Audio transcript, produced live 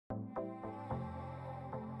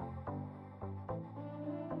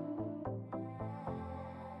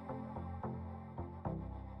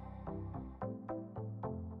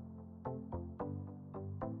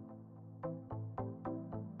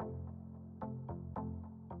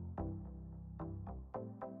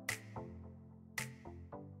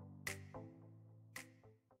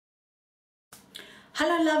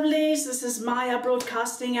Hello lovelies, this is Maya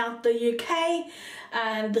broadcasting out the UK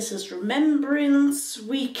and this is Remembrance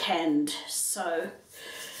Weekend.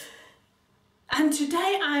 And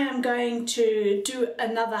today I am going to do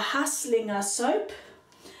another Haslinger soap,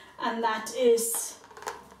 and that is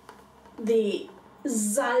the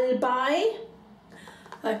Salbei,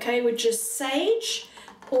 okay, which is sage,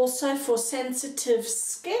 also for sensitive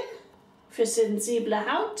skin, für sensible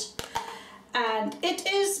Haut, and it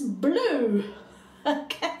is blue.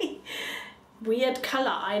 Okay, weird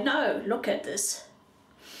color, I know, look at this.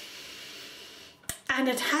 And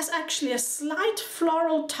it has actually a slight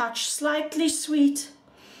floral touch, slightly sweet.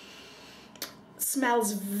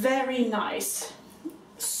 Smells very nice,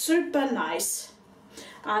 super nice.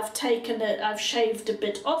 I've taken it, I've shaved a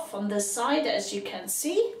bit off on this side, as you can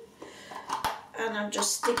see, and I'm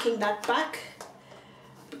just sticking that back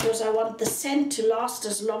because I want the scent to last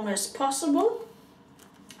as long as possible.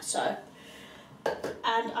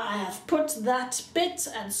 And I have put that bit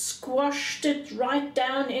and squashed it right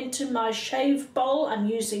down into my shave bowl. I'm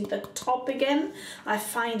using the top again. I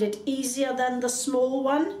find it easier than the small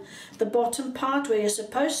one, the bottom part where you're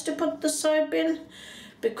supposed to put the soap in,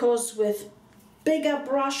 because with bigger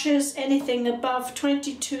brushes, anything above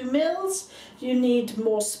 22 mils, you need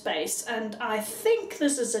more space. And I think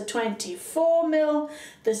this is a 24 mil.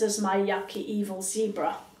 This is my Yucky Evil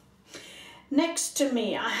Zebra. Next to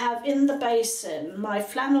me I have in the basin my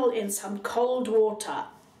flannel in some cold water,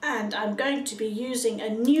 and I'm going to be using a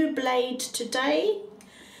new blade today,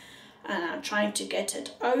 and I'm trying to get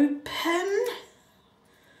it open.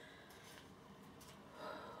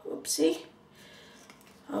 Oopsie.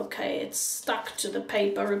 Okay, it's stuck to the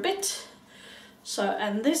paper a bit.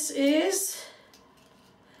 And this is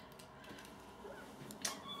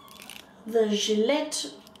the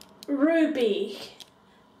Gillette Rubie.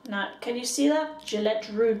 Now, can you see that? Gillette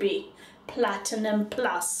Rubie Platinum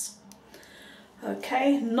Plus.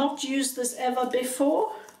 Okay, not used this ever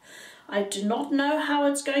before. I do not know how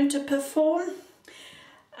it's going to perform.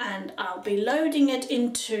 And I'll be loading it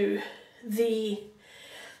into the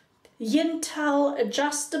Yintal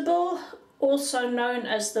adjustable, also known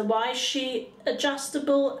as the weishi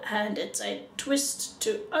adjustable, and it's a twist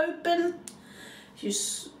to open. You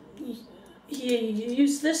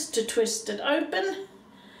use this to twist it open.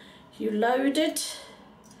 You load it,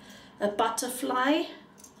 a butterfly,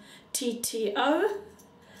 TTO,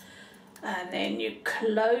 and then you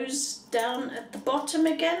close down at the bottom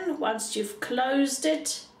again once you've closed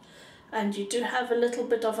it. And you do have a little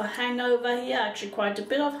bit of a hangover here, actually quite a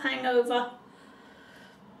bit of hangover.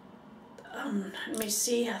 Let me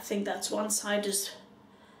see, I think that's one side is,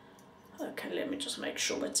 okay, let me just make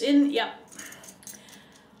sure it's in, yeah.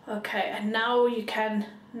 Okay, and now you can,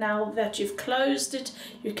 now that you've closed it,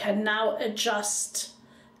 you can now adjust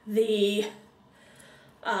the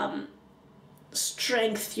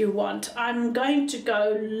strength you want. I'm going to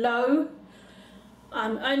go low.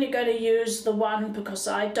 I'm only going to use the one because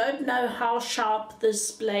I don't know how sharp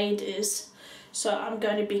this blade is, so I'm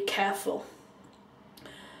going to be careful.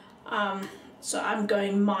 So I'm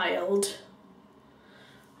going mild.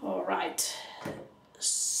 All right,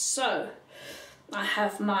 so I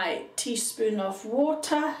have my teaspoon of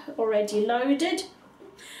water already loaded,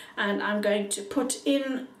 and I'm going to put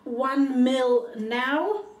in 1 ml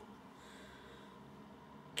now,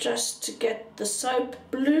 just to get the soap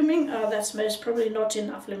blooming. Oh, that's most probably not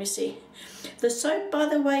enough. Let me see. The soap, by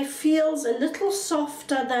the way, feels a little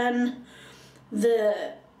softer than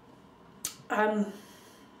the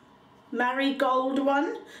marigold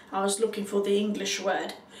one. I was looking for the English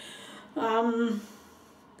word.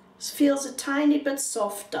 Feels a tiny bit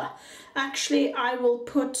softer. Actually, I will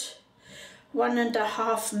put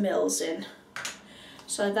 1.5 mils in.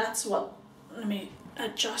 So that's what, let me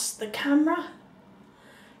adjust the camera.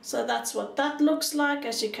 So that's what that looks like.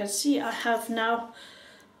 As you can see, I have now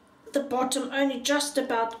the bottom only just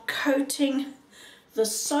about coating the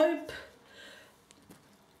soap.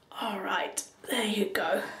 All right, there you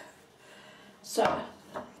go. So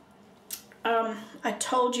I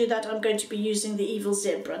told you that I'm going to be using the Evil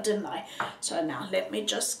Zebra, didn't I? So now let me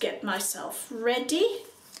just get myself ready.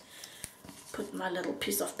 Put my little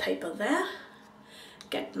piece of paper there.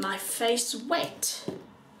 Get my face wet.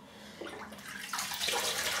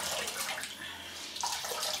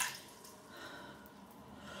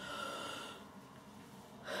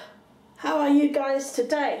 How are you guys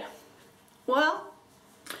today? Well,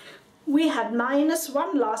 we had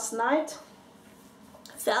 -1 last night.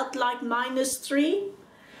 Felt like -3,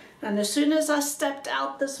 and as soon as I stepped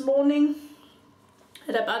out this morning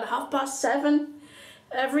at about 7:30,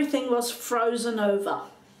 everything was frozen over.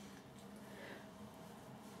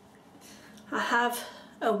 I have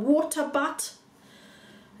a water butt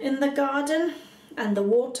in the garden, and the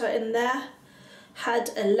water in there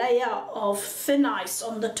had a layer of thin ice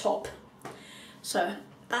on the top. So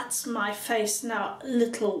that's my face now, a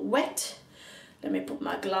little wet. Let me put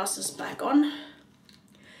my glasses back on.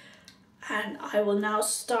 And I will now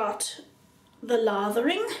start the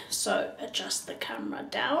lathering. So adjust the camera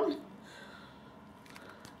down.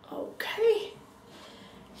 Okay,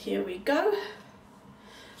 here we go.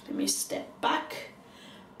 Let me step back.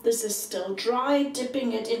 This is still dry,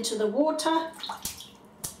 dipping it into the water,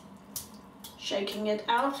 shaking it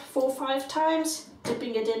out 4 or 5 times,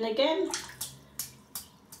 dipping it in again,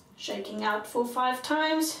 shaking out 4 or 5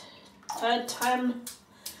 times, third time,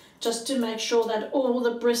 just to make sure that all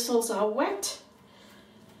the bristles are wet.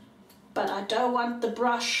 But I don't want the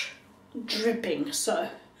brush dripping, so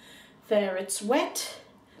there it's wet,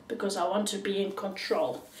 because I want to be in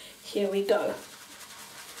control. Here we go.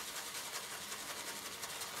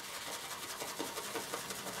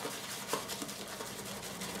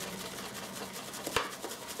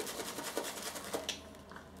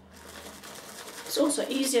 It's also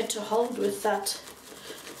easier to hold with that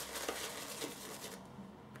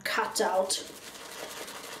cutout.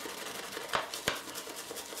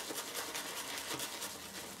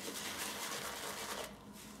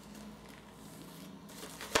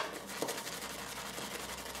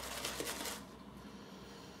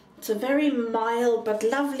 It's a very mild but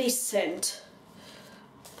lovely scent.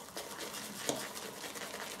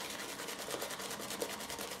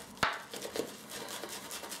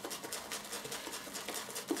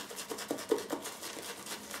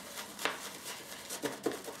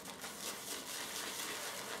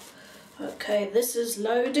 Okay, this is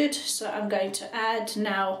loaded, so I'm going to add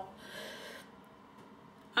now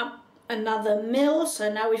up another ml.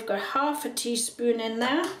 So now we've got half a teaspoon in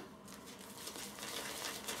there.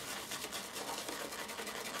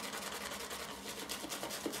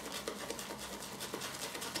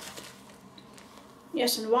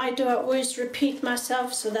 Yes, and why do I always repeat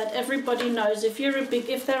myself? So that everybody knows.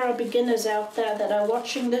 If there are beginners out there that are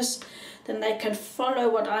watching this, then they can follow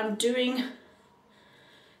what I'm doing.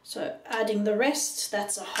 So adding the rest,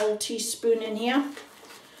 that's a whole teaspoon in here,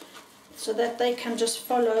 so that they can just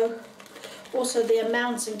follow also the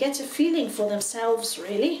amounts and get a feeling for themselves,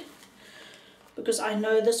 really. Because I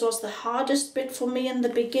know this was the hardest bit for me in the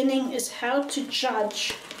beginning, is how to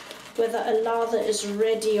judge whether a lather is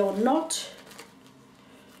ready or not.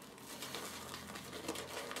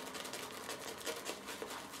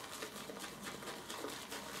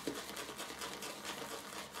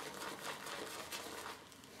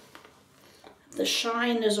 The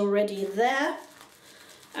shine is already there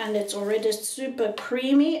and it's already super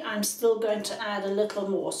creamy. I'm still going to add a little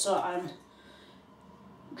more, so I'm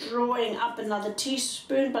drawing up another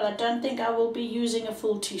teaspoon, but I don't think I will be using a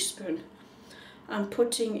full teaspoon. I'm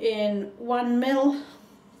putting in 1 ml.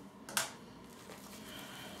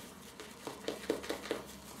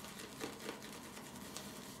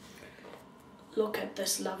 Look at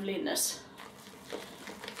this loveliness.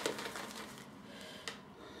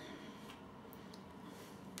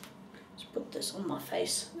 Put this on my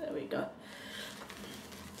face, there we go.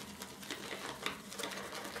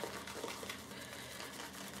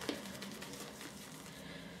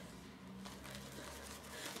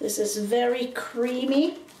 This is very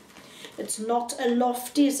creamy. It's not a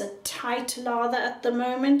lofty, it's a tight lather at the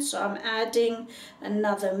moment, so I'm adding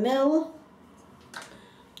another ml.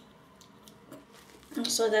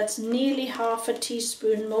 So that's nearly half a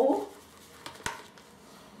teaspoon more.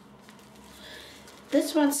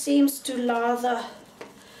 This one seems to lather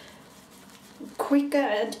quicker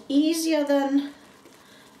and easier than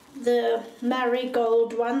the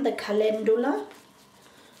marigold one, the calendula.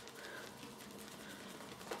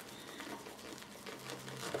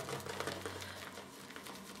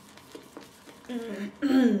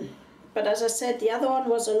 But as I said, the other one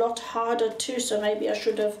was a lot harder too, so maybe I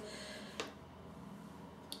should have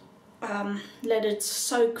let it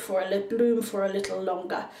soak for bloom for a little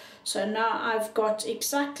longer. So now I've got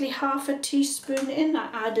exactly half a teaspoon in.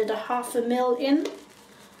 I added a half a ml in.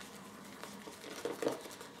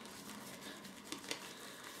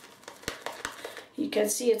 You can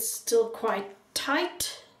see it's still quite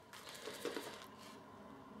tight. You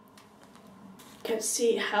can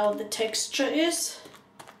see how the texture is.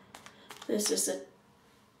 This is a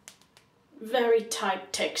very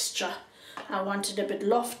tight texture. I want it a bit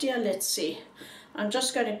loftier. Let's see. I'm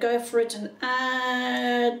just going to go for it and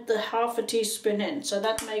add the half a teaspoon in. So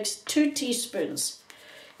that makes 2 teaspoons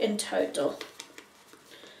in total.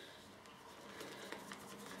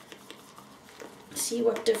 See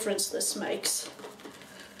what difference this makes.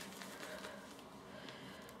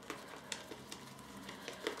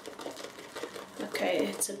 Okay,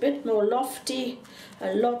 it's a bit more lofty,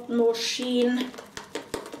 a lot more sheen.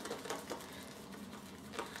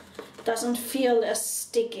 Doesn't feel as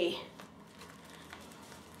sticky.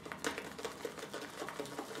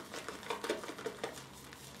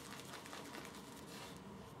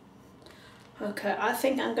 Okay, I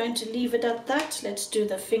think I'm going to leave it at that. Let's do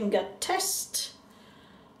the finger test.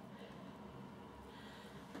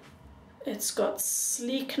 It's got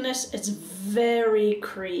sleekness. It's very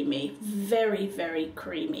creamy, very, very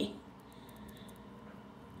creamy.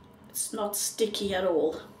 It's not sticky at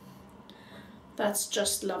all. That's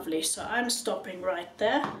just lovely. So I'm stopping right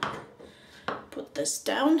there. Put this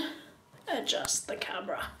down, adjust the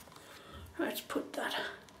camera. Let's put that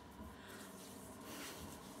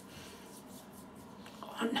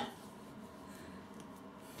on.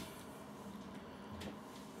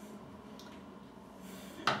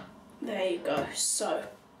 There you go. So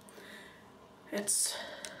let's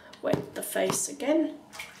wet the face again.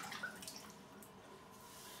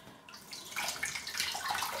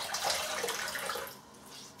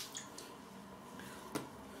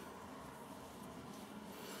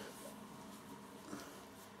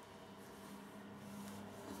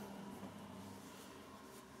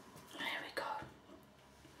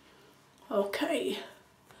 Okay,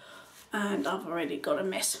 and I've already got a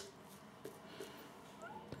mess.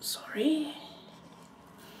 Sorry.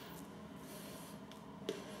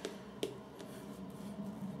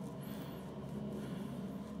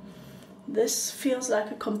 This feels like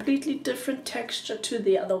a completely different texture to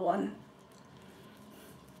the other one.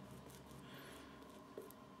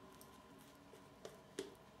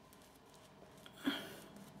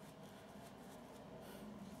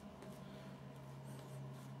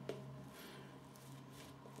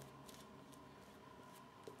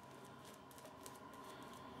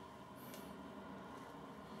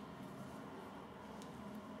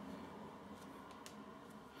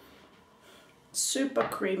 Super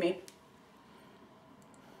creamy.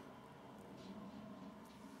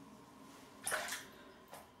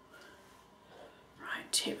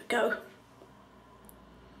 Right, here we go.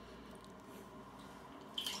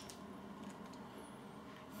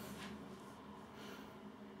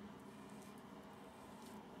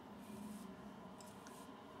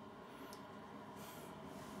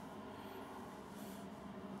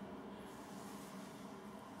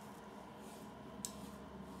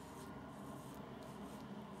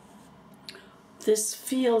 This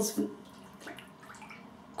feels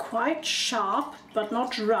quite sharp, but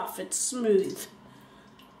not rough. It's smooth.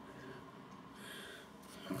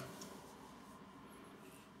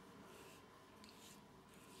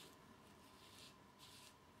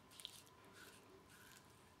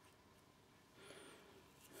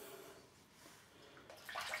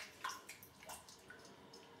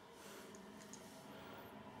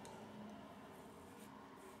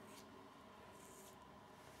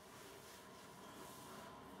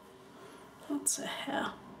 That's a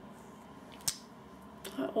hair.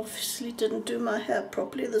 I obviously didn't do my hair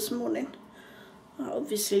properly this morning. I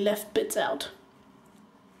obviously left bits out.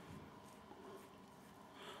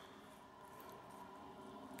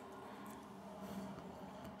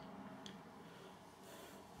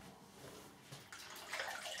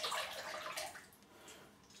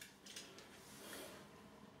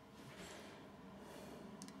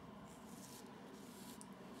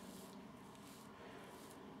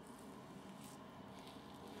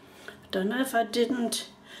 Don't know if I didn't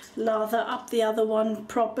lather up the other one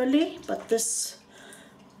properly, but this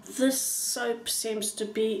soap seems to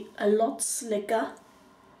be a lot slicker.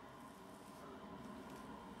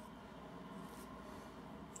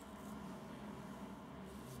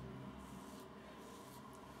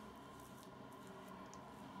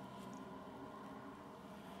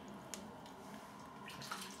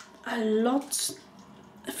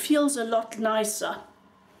 It feels a lot nicer.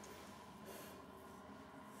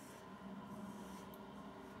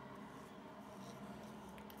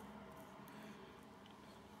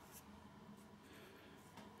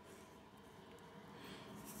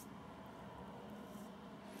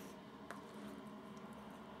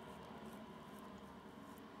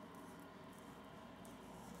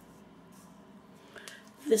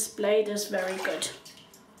 This blade is very good.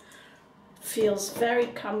 Feels very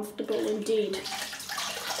comfortable indeed.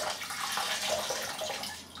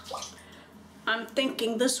 I'm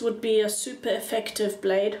thinking this would be a super effective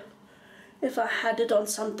blade if I had it on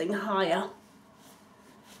something higher.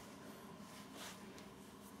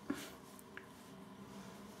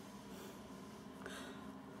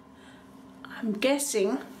 I'm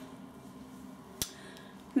guessing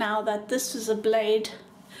now that this is a blade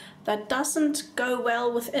that doesn't go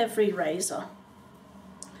well with every razor.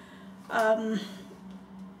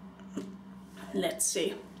 Let's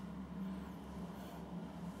see.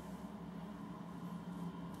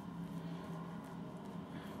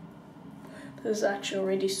 This is actually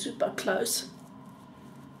already super close.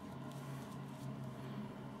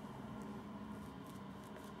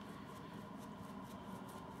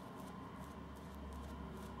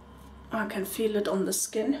 I can feel it on the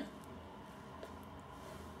skin.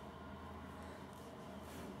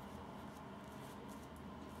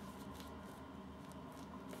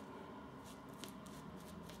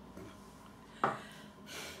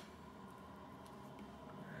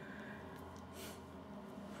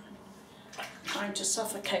 Trying to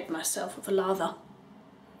suffocate myself with a lather.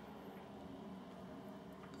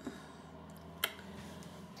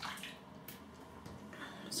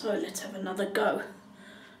 So let's have another go.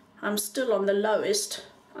 I'm still on the lowest.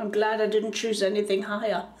 I'm glad I didn't choose anything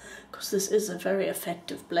higher, because this is a very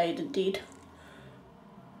effective blade indeed.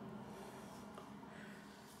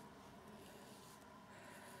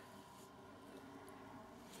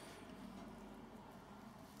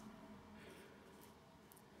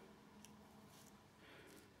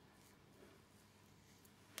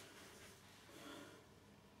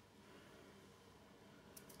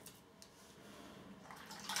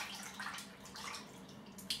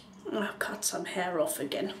 I've cut some hair off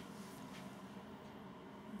again.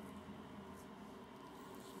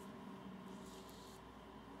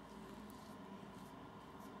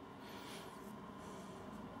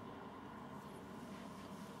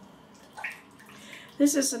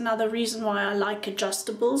 This is another reason why I like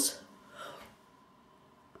adjustables.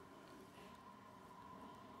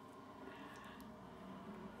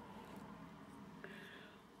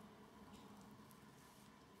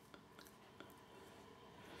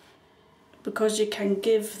 Because you can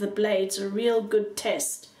give the blades a real good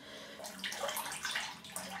test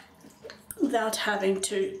without having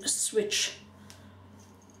to switch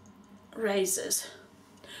razors.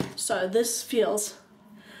 So this feels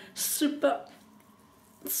super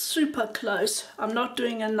close. I'm not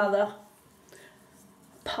doing another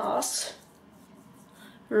pass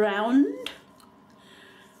round.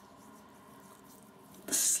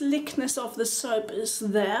 The slickness of the soap is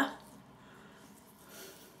there.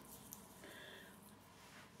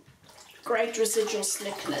 Great residual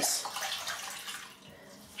slickness.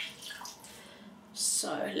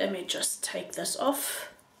 So let me just take this off.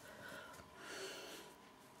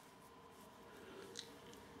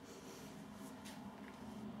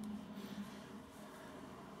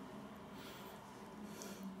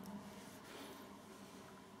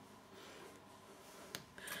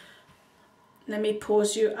 Let me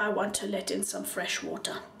pause you. I want to let in some fresh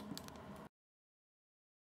water.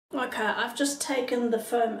 Okay, I've just taken the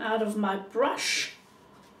foam out of my brush.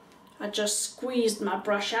 I just squeezed my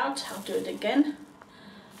brush out. I'll do it again.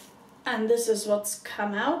 And this is what's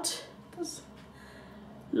come out.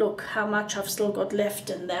 Look how much I've still got left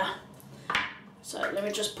in there. So let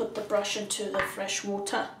me just put the brush into the fresh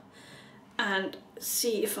water and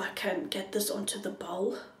see if I can get this onto the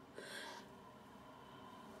bowl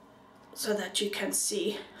so that you can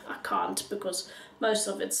see. I can't because most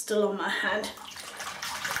of it's still on my hand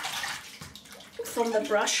from the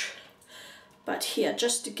brush, but here,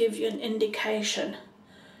 just to give you an indication,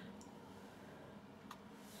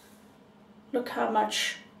 look how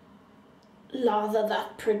much lather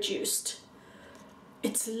that produced.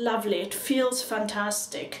 It's lovely, it feels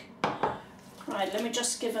fantastic. Right, let me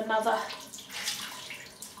just give another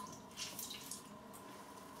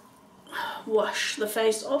wash the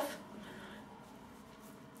face off,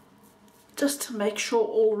 just to make sure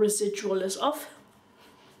all residual is off.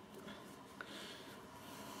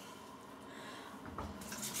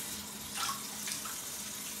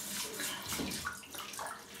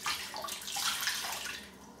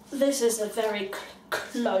 This is a very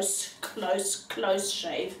close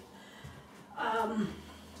shave.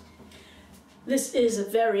 This is a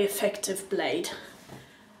very effective blade.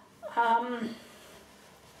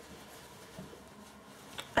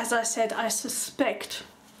 As I said, I suspect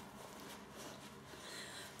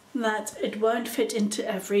that it won't fit into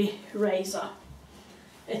every razor.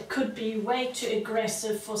 It could be way too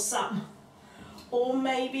aggressive for some, or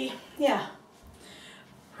maybe, yeah.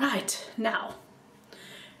 Right, now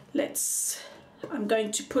I'm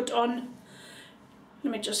going to put on,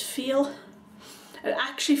 let me just feel. It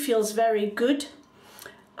actually feels very good.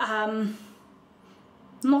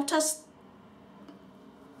 Not as,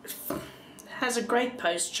 has a great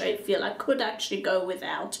post-shave feel. I could actually go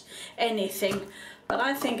without anything, but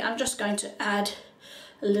I think I'm just going to add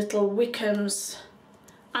a little Wickham's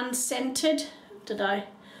unscented.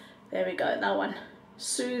 There we go, that one.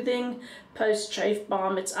 Soothing post-shave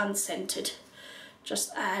balm, it's unscented.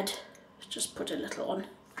 Just add just put a little on,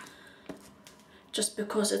 just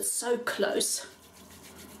because it's so close.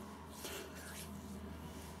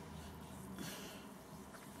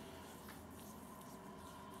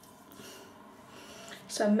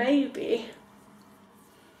 So maybe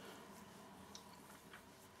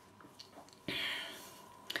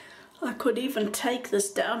I could even take this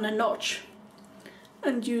down a notch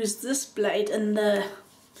and use this blade in the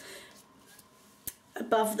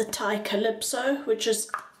above the tie calypso, which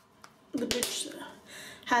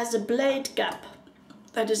has a blade gap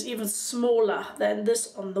that is even smaller than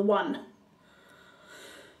this on the one.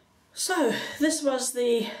 So this was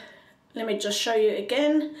the, let me just show you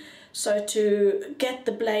again. So to get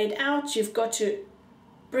the blade out, you've got to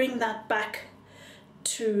bring that back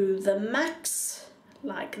to the max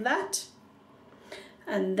like that,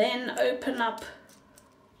 and then open up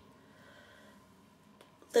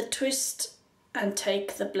the twist and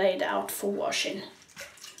take the blade out for washing.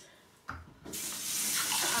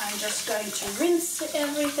 I'm just going to rinse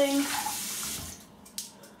everything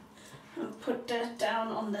and put that down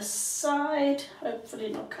on the side,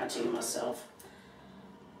 hopefully not cutting myself.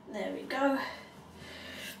 There we go.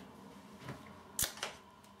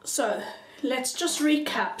 So let's just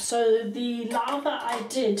recap. So the lather I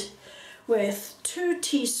did with 2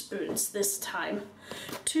 teaspoons this time,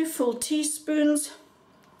 2 full teaspoons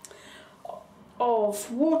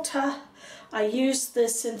of water. I used the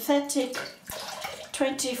synthetic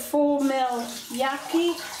 24ml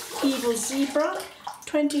Yaki Evil Zebra.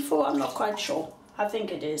 24, I'm not quite sure. I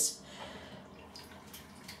think it is.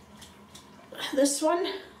 This one.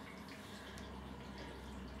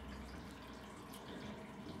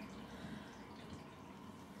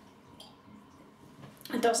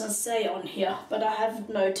 It doesn't say on here, but I have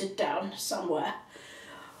noted down somewhere.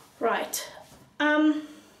 Right.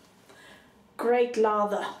 Great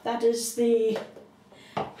lather. That is the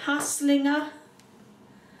Haslinger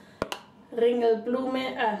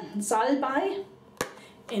Salbei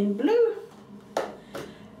in blue.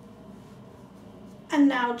 And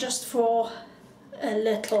now, just for a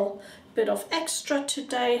little bit of extra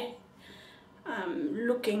today, I'm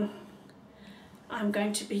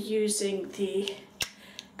going to be using the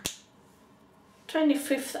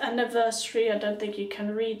 25th anniversary, I don't think you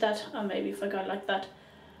can read that, or maybe if I go like that.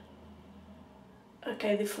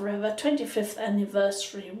 Okay, the Forever 25th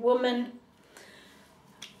Anniversary Woman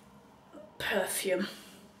perfume.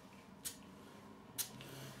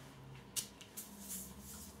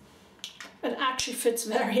 It actually fits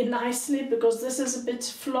very nicely because this is a bit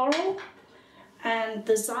floral, and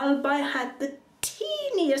the Salbei had the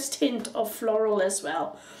teeniest hint of floral as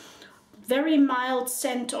well. Very mild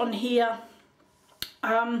scent on here.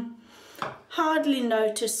 Hardly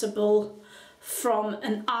noticeable from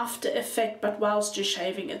an after effect, but whilst you're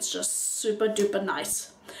shaving it's just super duper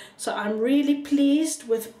nice. So I'm really pleased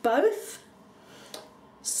with both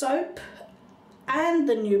soap and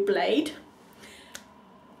the new blade,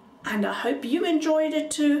 and I hope you enjoyed it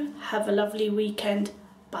too. Have a lovely weekend.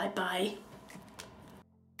 Bye bye.